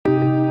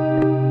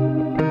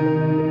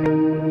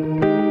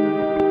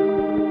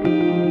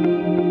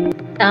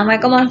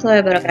Assalamualaikum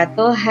warahmatullahi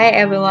wabarakatuh. Hi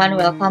everyone,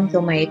 welcome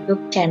to my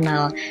YouTube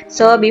channel.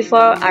 So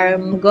before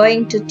I'm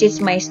going to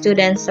teach my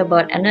students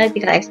about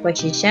analytical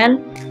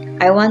exposition,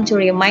 I want to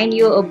remind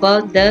you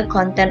about the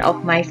content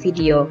of my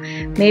video.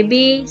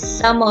 Maybe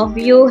some of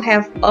you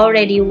have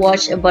already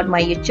watched about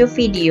my YouTube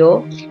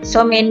video,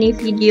 so many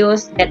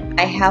videos that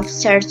I have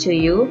shared to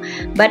you,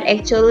 but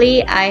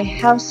actually I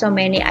have so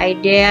many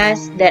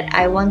ideas that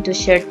I want to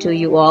share to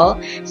you all.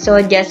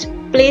 So just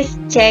please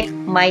check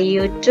my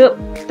YouTube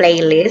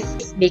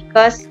playlist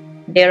because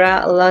there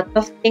are a lot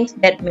of things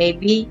that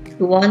maybe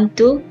you want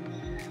to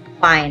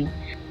find.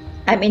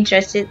 I'm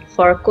interested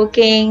for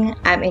cooking,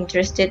 I'm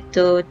interested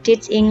to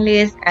teach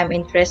English, I'm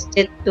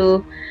interested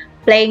to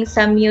playing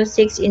some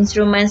music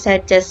instruments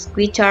such as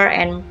guitar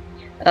and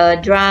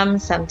drum.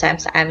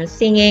 Sometimes I'm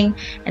singing,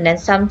 and then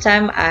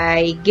sometimes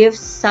I give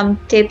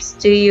some tips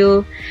to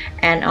you,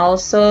 and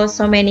also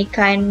so many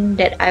kind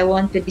that I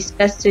want to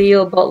discuss to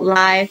you about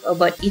life,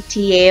 about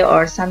ETA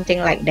or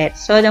something like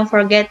that. So don't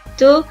forget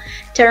to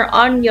turn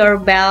on your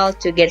bell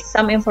to get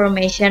some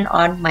information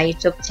on my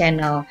YouTube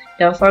channel.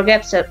 Don't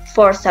forget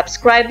for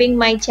subscribing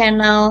my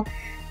channel,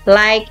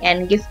 like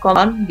and give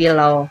comment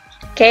below.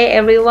 Okay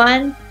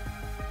everyone.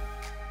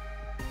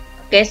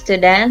 Okay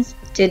students,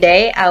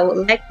 today I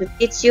would like to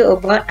teach you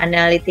about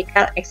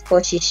analytical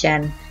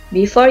exposition.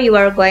 Before you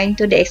are going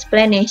to the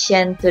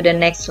explanation to the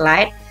next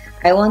slide,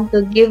 I want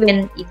to give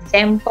an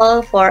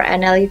example for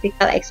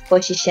analytical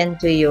exposition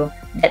to you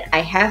that I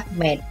have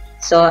made.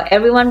 So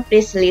everyone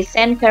please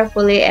listen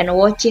carefully and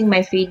watching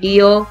my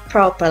video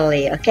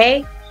properly,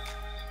 okay?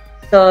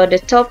 So the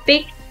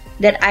topic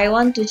that I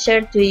want to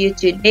share to you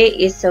today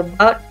is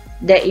about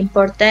the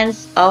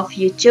importance of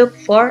YouTube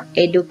for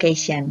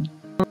education.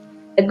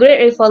 A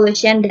great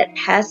revolution that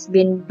has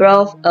been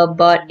brought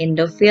about in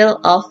the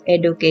field of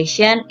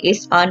education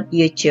is on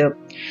YouTube.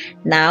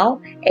 Now,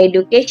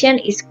 education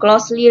is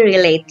closely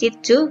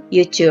related to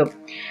YouTube.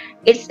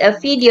 It's a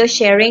video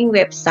sharing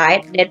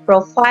website that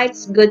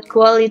provides good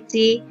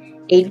quality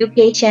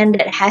education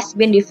that has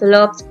been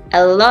developed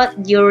a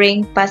lot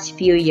during past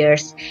few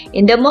years.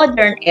 In the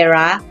modern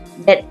era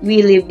that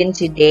we live in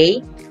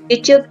today,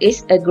 YouTube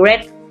is a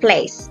great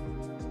place.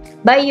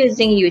 By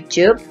using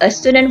YouTube, a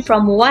student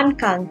from one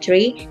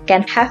country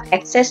can have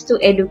access to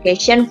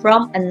education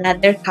from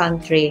another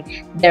country.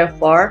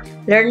 Therefore,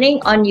 learning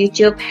on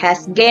YouTube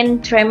has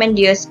gained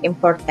tremendous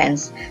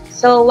importance.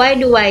 So why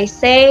do I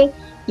say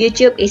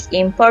YouTube is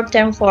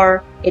important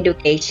for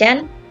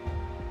education?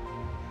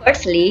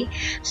 Firstly,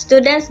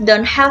 students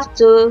don't have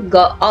to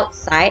go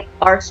outside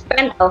or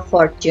spend a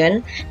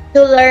fortune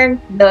to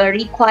learn the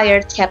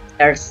required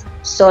chapters.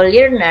 So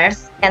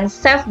learners can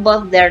save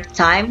both their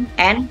time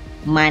and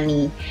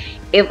money.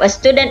 If a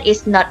student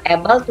is not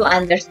able to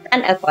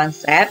understand a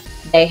concept,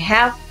 they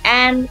have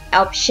an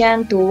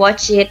option to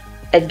watch it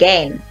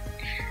again.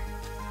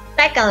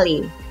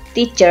 Secondly,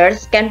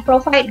 teachers can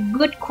provide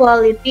good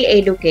quality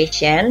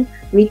education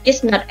which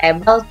is not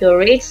able to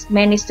reach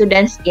many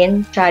students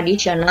in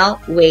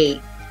traditional way.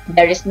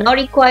 There is no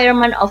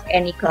requirement of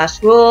any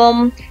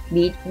classroom,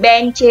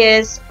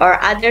 benches,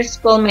 or other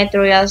school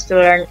materials to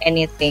learn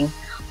anything.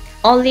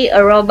 Only a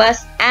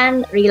robust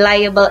and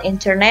reliable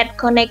internet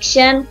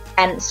connection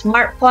and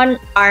smartphone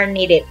are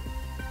needed.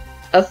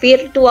 A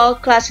virtual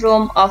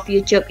classroom of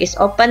YouTube is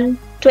open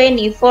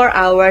 24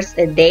 hours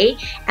a day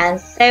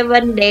and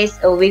 7 days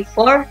a week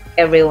for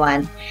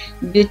everyone.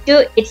 Due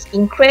to its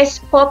increased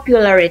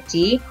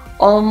popularity,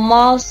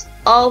 almost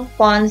all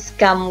phones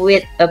come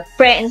with a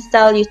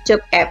pre-installed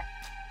YouTube app.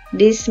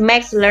 This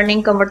makes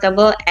learning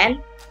comfortable and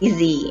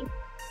easy.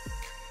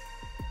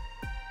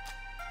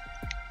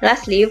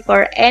 Lastly,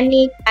 for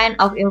any kind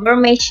of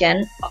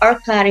information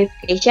or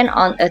clarification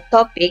on a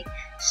topic,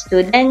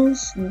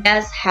 students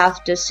just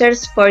have to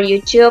search for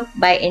YouTube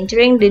by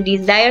entering the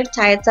desired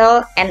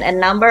title and a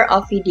number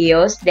of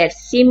videos that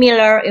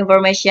similar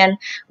information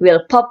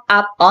will pop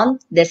up on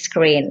the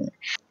screen.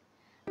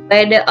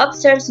 By the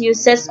observed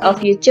usage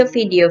of YouTube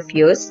video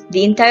views,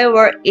 the entire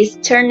world is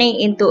turning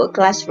into a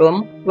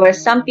classroom where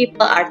some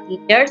people are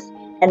teachers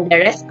and the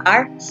rest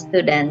are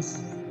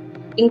students.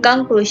 In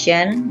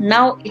conclusion,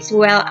 now it's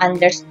well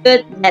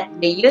understood that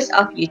the use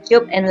of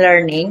YouTube in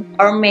learning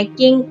or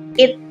making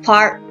it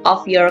part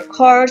of your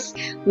course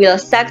will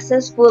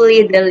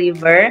successfully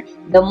deliver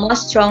the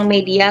most strong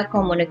media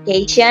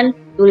communication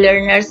to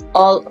learners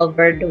all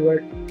over the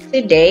world.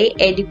 Today,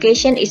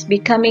 education is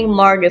becoming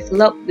more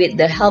developed with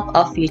the help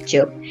of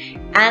YouTube,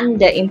 and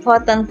the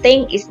important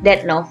thing is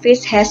that no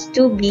fees has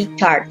to be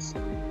charged.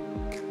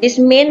 This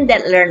means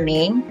that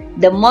learning,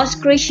 the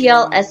most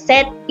crucial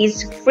asset,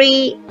 is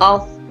free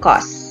of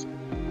cost.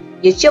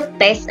 YouTube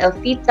plays a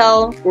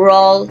vital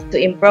role to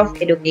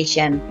improve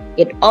education.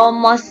 It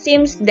almost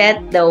seems that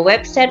the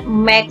website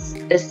makes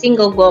a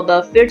single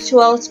global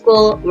virtual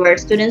school where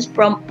students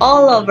from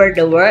all over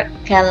the world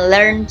can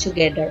learn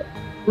together.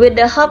 With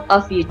the help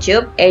of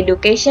YouTube,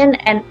 education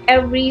in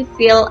every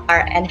field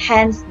are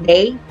enhanced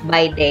day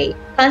by day.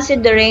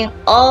 Considering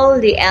all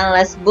the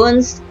endless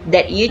boons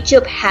that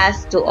YouTube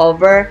has to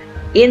offer,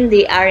 in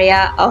the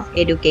area of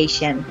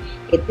education.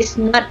 It is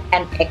not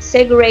an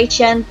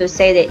exaggeration to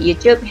say that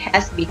YouTube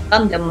has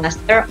become the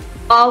master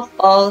of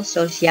all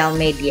social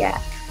media.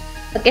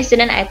 Okay,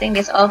 student, I think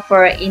that's all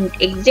for in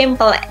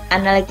example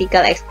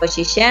analytical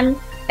exposition.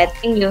 I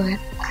think you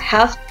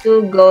have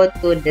to go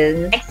to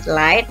the next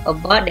slide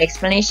about the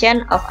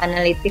explanation of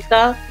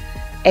analytical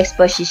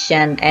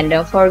exposition, and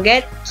don't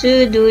forget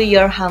to do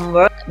your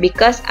homework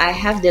because I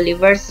have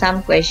delivered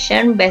some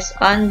question based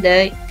on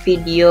the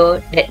video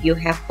that you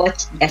have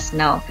watched just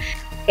now.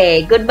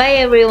 Okay,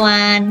 goodbye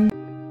everyone.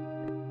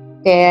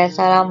 Okay,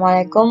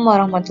 assalamualaikum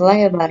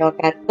warahmatullahi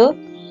wabarakatuh.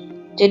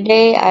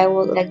 Today I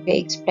would like to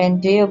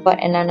explain to you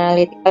about an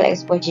analytical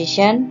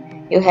exposition.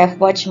 You have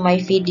watched my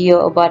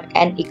video about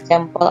an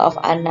example of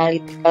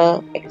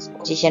analytical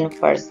exposition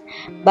first,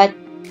 but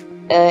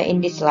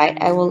in this slide,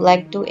 I would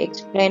like to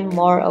explain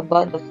more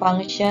about the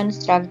function,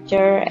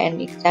 structure, and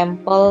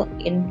example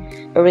in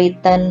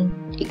written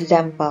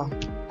example.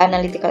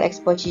 Analytical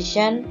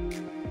exposition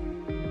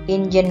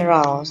in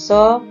general.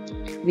 So,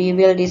 we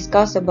will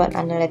discuss about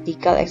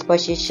analytical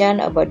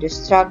exposition, about the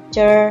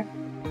structure,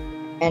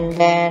 and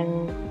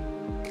then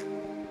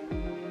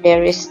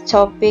there is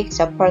topic,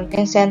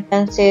 supporting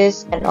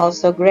sentences, and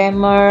also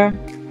grammar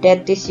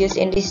that is used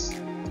in this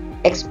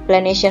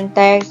explanation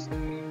text,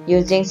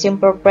 using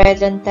simple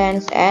present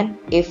tense and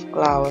if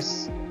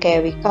clause. Okay,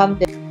 we come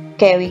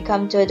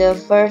to the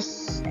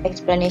first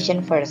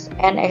explanation first.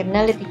 An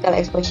analytical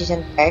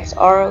exposition text,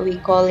 or we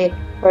call it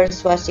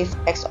persuasive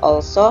text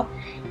also,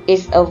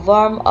 is a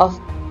form of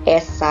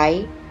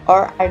essay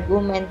or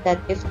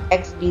argumentative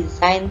text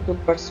designed to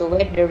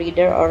persuade the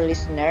reader or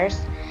listeners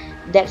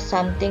that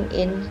something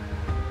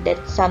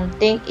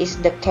is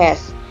the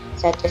case,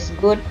 such as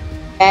good,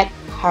 bad,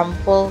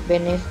 harmful,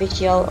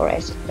 beneficial, or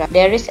etc.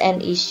 There is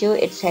an issue,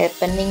 it's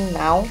happening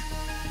now,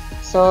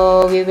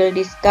 so we will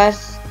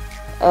discuss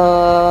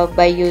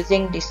by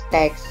using this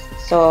text.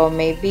 So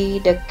maybe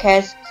the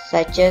case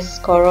such as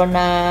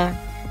corona,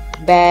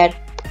 bad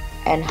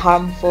and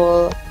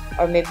harmful,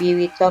 or maybe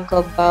we talk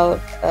about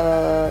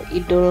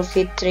Idul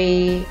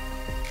Fitri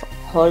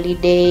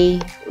holiday,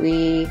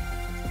 we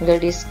will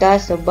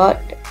discuss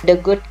about the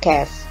good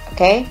case.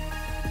 Okay,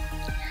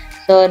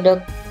 so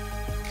the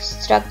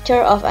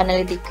structure of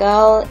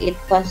analytical, it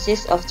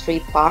consists of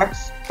three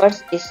parts.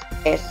 First is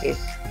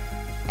thesis,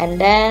 and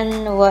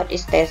then what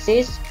is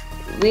thesis,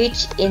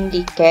 which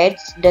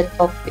indicates the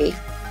topic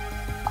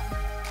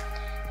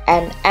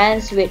and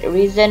ends with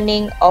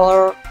reasoning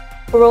or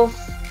proof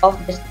of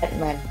the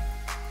statement.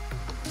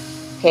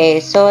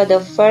 Okay, so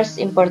the first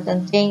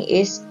important thing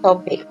is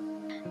topic.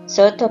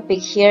 So topic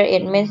here,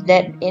 it means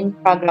that in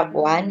paragraph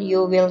 1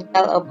 you will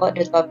tell about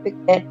the topic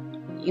that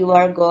you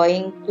are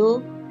going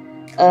to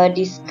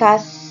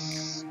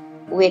discuss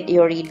with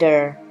your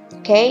reader.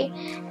 Okay,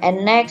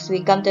 and next we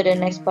come to the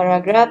next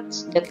paragraph.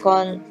 The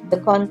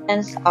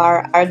contents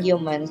are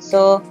arguments.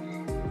 So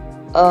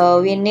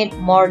we need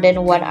more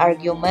than one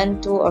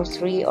argument, 2 or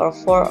 3 or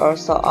 4 or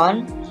so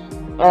on.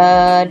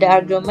 The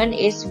argument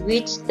is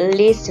which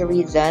lists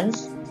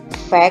reasons,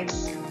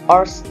 facts,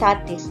 or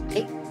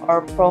statistics,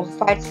 or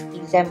provides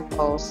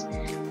examples.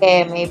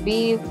 Okay,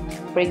 maybe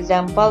for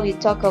example we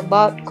talk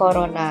about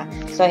corona.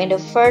 So in the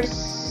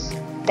first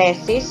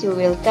thesis you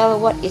will tell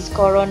what is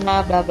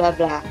corona, blah blah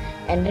blah,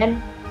 and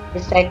then the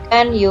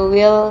second you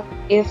will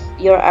give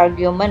your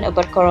argument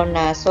about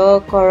corona.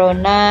 So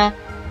corona,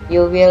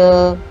 you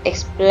will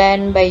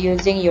explain by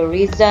using your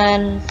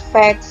reason,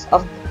 facts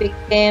of the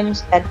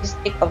victims,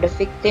 statistic of the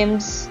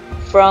victims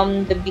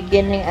from the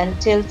beginning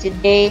until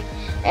today,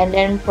 and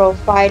then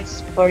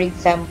provides for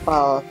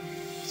example,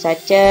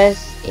 such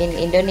as in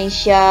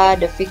Indonesia,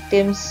 the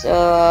victims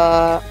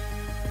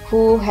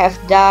who have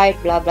died,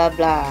 blah blah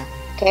blah.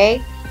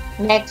 Okay,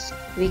 next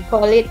we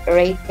call it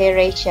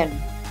reiteration.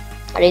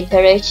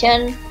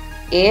 Reiteration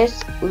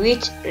is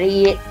which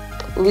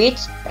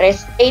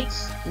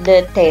restates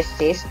the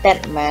thesis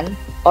statement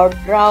or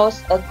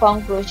draws a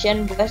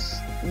conclusion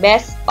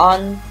based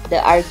on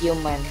the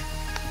argument.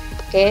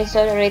 Okay,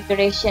 so the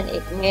reiteration,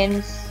 it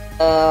means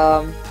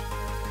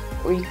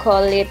we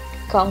call it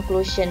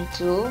conclusion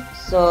too.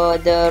 So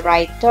the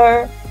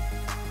writer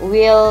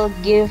will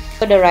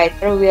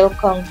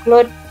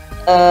conclude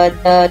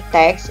the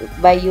text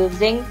by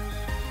using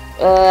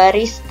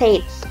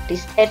restates.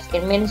 Restates,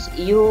 it means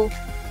you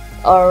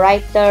or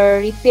writer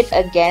repeat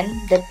again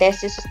the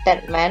thesis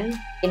statement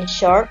in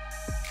short,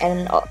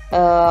 and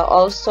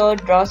also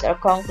draws a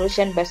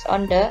conclusion based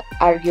on the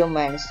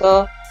argument.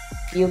 So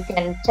you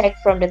can take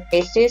from the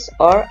thesis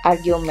or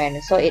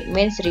argument. So it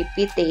means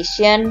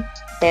repetition,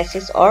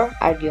 thesis or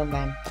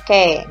argument.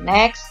 Okay,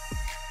 next,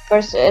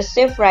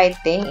 persuasive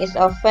writing is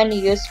often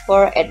used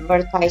for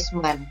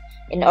advertisement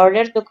in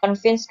order to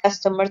convince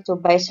customers to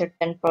buy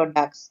certain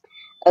products.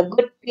 A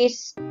good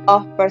piece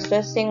of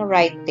persuasive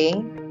writing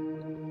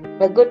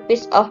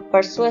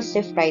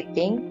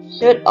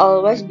should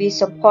always be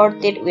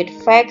supported with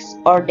facts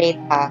or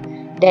data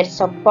that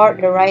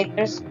support the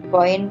writer's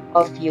point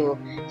of view.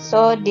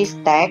 So this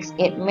text,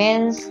 it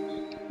means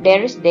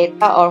there is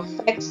data or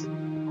facts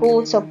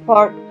who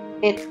support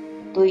it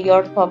to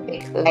your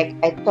topic. Like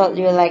I told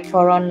you, like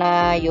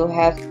corona, you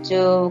have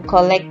to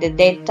collect the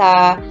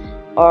data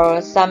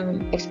or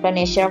some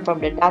explanation from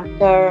the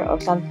doctor or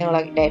something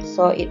like that.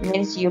 So it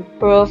means you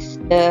prove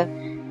the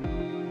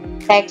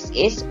text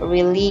is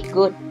really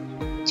good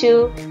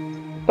to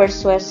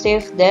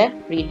persuasive the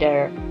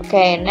reader.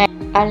 Okay, next,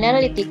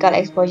 analytical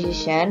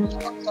exposition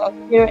may also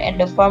appear in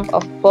the form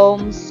of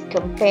poems,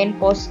 campaign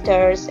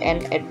posters,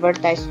 and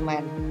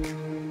advertisement.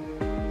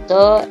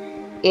 So,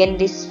 in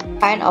this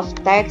kind of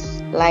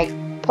text like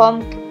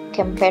poem,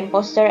 campaign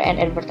poster,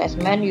 and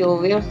advertisement, you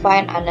will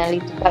find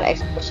analytical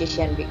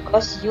exposition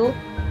because you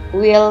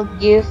will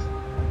give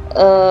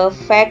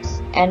facts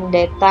and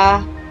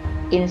data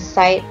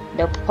inside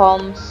the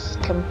poems,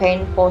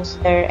 campaign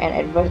poster, and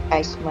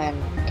advertisement.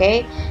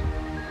 Okay,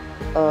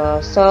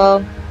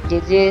 so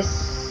this is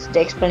the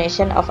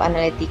explanation of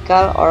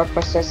analytical or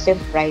persuasive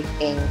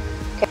writing.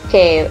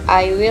 Okay,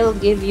 I will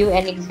give you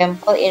an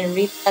example in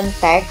written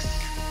text.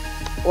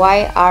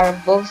 Why are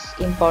books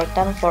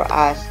important for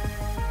us?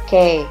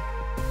 Okay,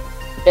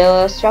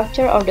 the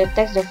structure of the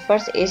text, the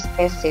first is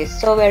thesis.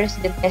 So where is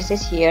the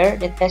thesis here?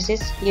 The thesis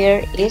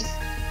here is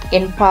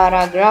in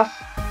paragraph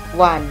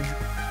 1.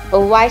 A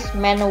wise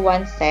man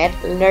once said,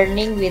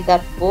 learning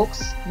without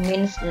books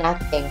means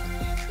nothing.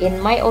 In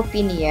my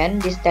opinion,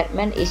 this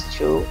statement is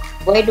true.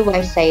 Why do I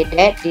say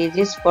that? This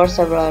is for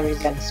several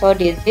reasons. So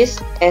this is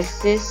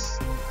thesis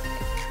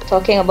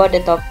talking about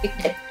the topic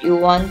that you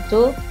want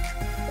to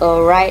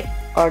write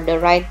or the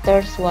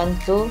writers want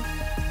to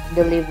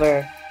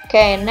deliver.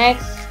 Okay,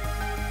 next,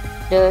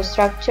 the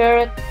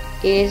structure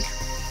is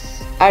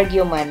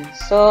argument.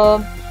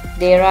 So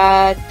there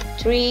are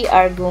 3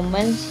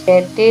 arguments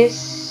that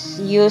is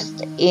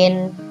used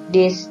in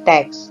this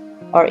text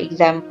or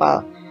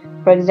example.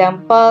 For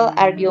example,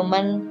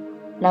 argument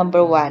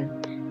number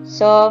 1.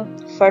 So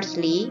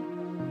firstly,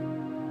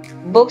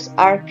 books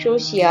are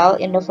crucial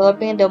in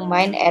developing the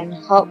mind and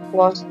help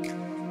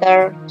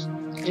foster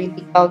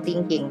critical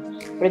thinking.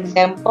 For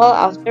example,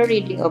 after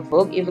reading a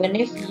book, even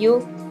if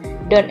you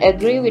don't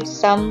agree with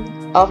some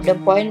of the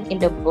points in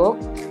the book,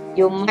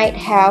 you might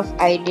have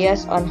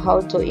ideas on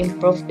how to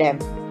improve them.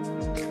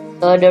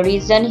 So the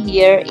reason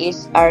here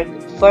is our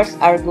first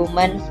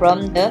argument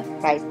from the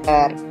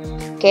writer.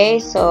 Okay,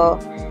 so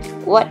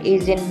what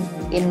is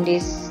in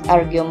this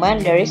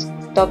argument? There is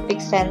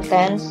topic,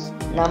 sentence,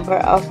 number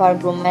of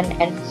argument,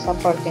 and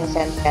supporting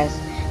sentence.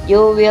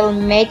 You will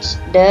match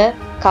the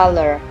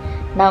color.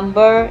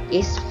 Number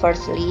is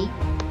firstly,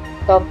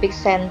 topic,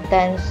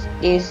 sentence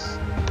is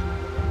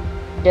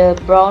the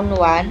brown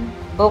one.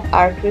 Books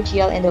are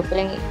crucial in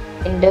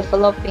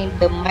developing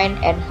the mind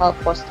and help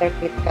foster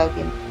critical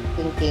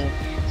thinking.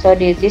 So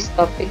this is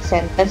topic,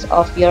 sentence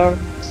of your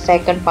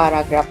second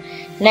paragraph.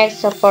 Next,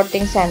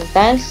 supporting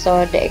sentence.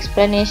 So the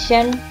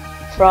explanation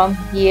from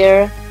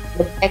here,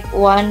 the back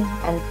one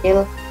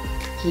until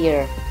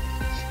here.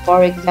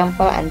 For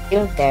example,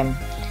 until them.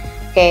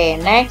 Okay,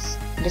 next,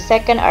 the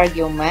second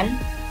argument.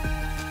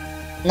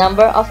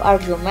 Number of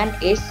argument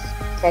is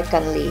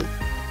secondly.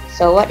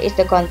 So what is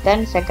the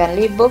content?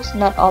 Secondly, books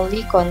not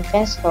only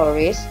contain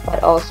stories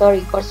but also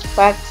records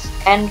facts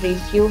and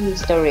review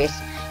histories.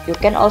 You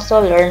can also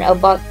learn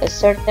about a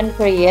certain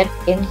period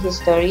in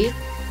history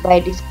by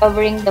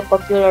discovering the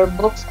popular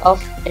books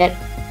of that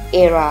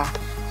era.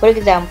 For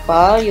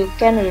example, you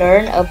can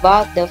learn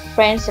about the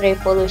French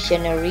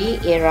Revolutionary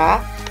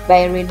era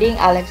by reading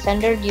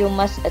Alexander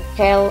Dumas' A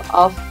Tale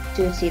of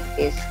Two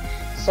Cities.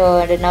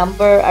 So the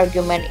number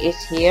argument is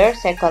here,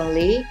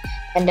 secondly,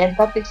 and then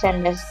topic,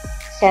 sentence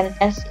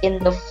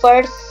in the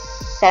first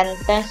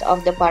sentence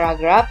of the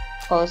paragraph.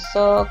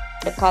 Also,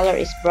 the color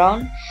is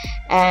brown,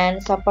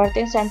 and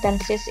supporting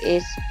sentences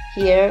is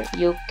here.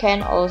 You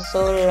can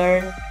also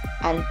learn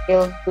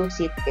until 2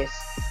 cities.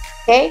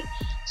 Okay,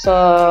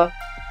 so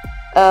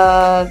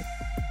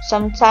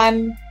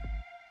sometimes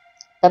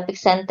topic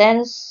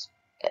sentence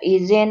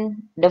is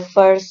in the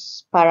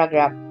first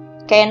paragraph.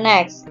 Okay,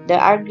 next, the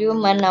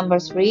argument number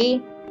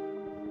 3,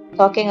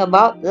 talking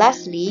about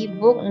lastly,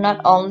 book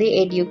not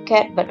only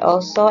educate but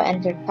also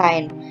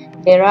entertain.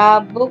 There are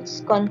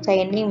books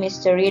containing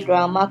mystery,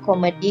 drama,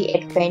 comedy,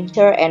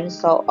 adventure, and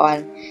so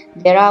on.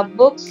 There are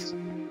books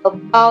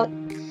about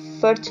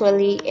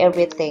virtually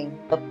everything.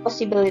 The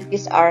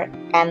possibilities are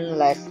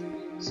endless.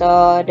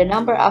 So the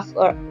number of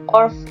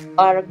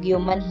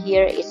argument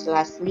here is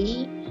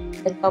lastly.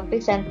 The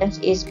topic sentence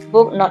is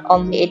book not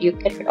only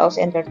educate but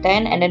also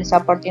entertain, and then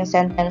supporting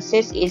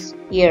sentences is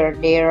here,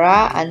 there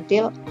are,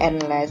 until,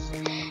 endless.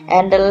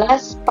 And the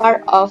last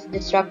part of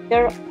the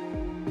structure,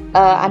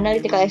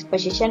 analytical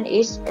exposition,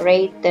 is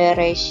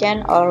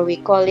reiteration, or we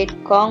call it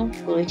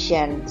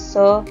conclusion.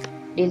 So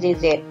this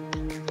is it.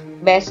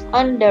 Based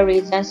on the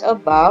reasons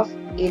above,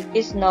 it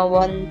is no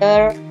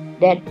wonder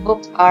that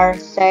books are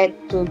said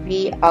to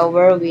be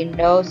our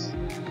windows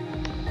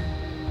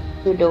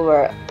to the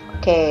world.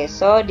 Okay,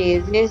 so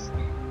this is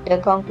the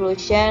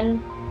conclusion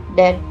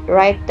that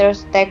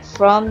writers take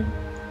from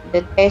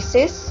the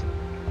thesis,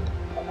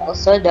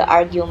 also the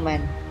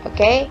argument.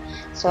 Okay,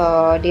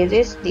 so this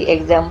is the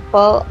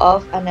example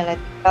of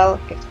analytical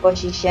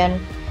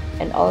exposition,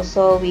 and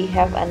also we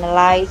have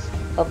analyzed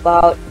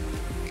about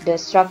the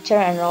structure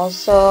and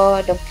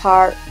also the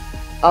part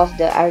of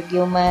the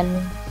argument.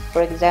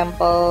 For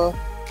example,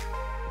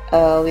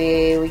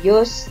 we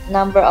use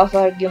number of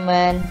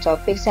argument,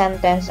 topic,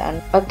 sentence,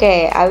 and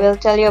okay, I will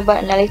tell you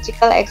about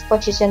analytical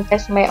exposition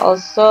test may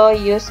also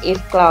use if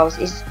clause.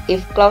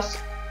 If clause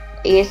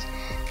is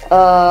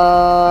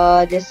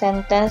the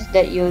sentence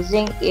that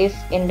using if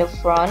in the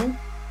front.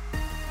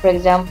 For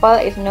example,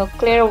 if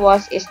nuclear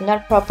waste is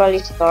not properly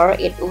stored,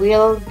 it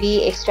will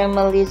be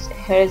extremely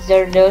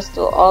hazardous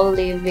to all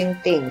living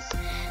things.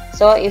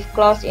 So if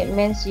clause, it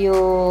means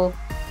you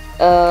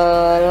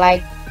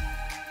like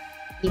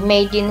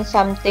imagine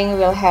something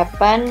will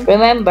happen.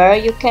 Remember,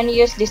 you can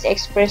use this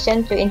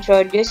expression to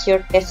introduce your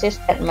thesis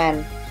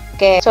statement.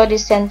 Okay, so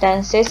this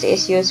sentences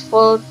is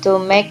useful to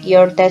make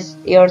your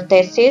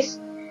thesis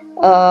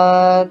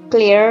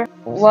clear.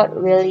 What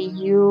will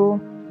you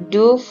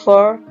do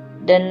for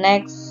the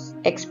next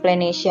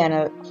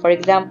explanation? For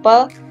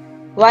example,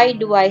 why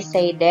do I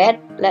say that?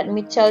 Let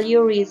me tell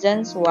you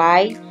reasons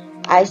why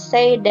I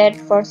say that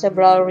for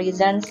several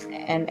reasons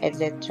and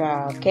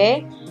etc.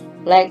 Okay,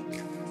 like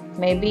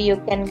maybe you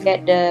can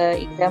get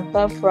the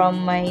example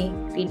from my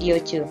video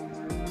too.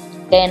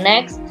 Okay,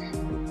 next,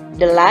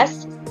 the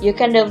last, you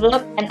can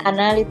develop an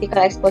analytical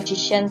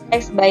exposition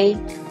text by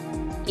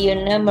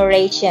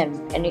enumeration.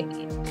 And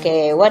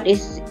okay, what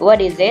is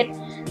it?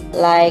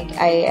 Like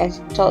I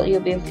told you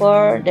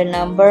before, the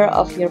number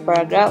of your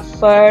paragraph,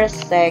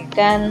 first,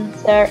 second,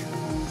 third,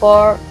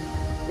 fourth,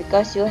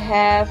 because you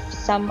have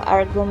some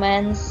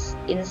arguments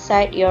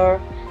inside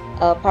your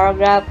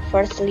paragraph.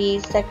 Firstly,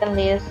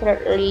 secondly,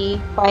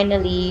 thirdly,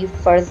 finally,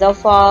 first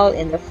of all,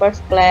 in the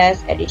first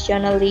place,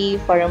 additionally,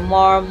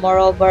 furthermore,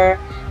 moreover,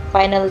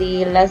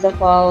 finally, last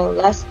of all,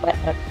 last but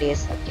not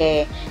least.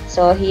 Okay,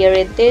 so here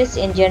it is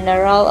in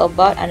general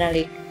about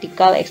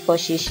analytical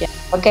exposition.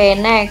 Okay,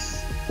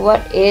 next,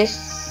 what is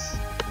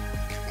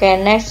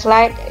okay, next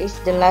slide is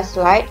the last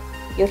slide.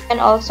 You can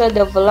also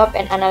develop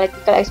an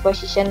analytical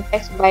exposition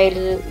text by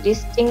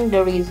listing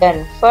the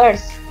reason.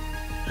 First,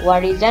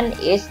 one reason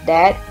is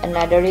that,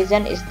 another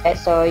reason is that,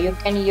 so you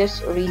can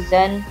use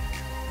reason,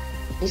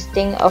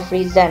 listing of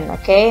reason.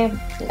 Okay,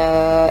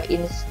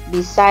 in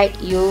beside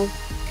you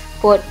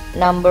put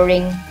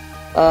numbering,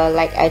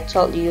 like I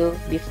told you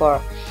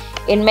before.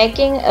 In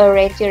making a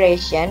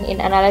reiteration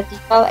in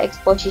analytical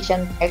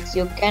exposition text,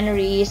 you can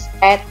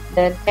restate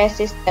the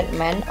thesis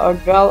statement or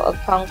draw a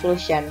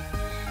conclusion.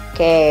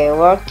 Okay,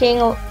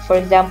 for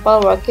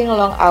example, working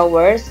long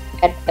hours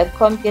at a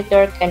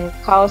computer can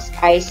cause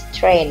eye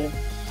strain.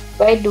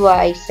 Why do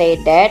I say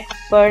that?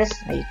 First,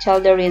 you tell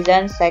the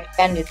reason.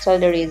 Second, you tell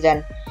the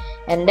reason.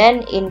 And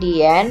then in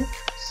the end,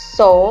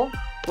 so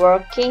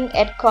working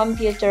at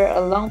computer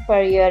a long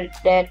period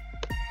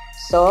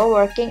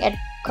working at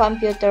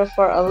computer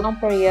for a long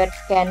period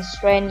can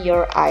strain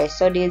your eyes.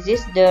 So this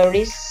is the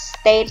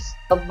states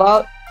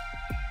about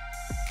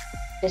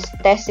the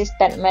thesis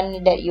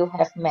statement that you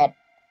have made.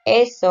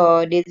 Okay,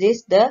 so this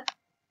is the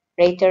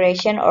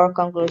reiteration or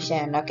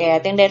conclusion. Okay, I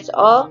think that's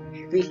all.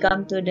 We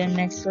come to the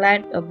next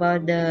slide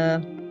about the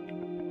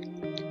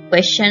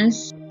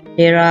questions.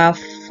 There are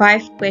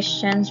 5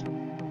 questions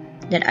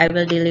that I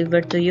will deliver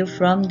to you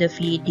from the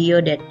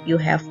video that you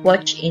have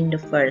watched in the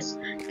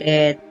first.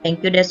 Okay,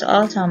 thank you. That's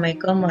all.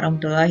 Assalamualaikum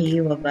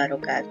warahmatullahi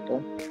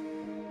wabarakatuh.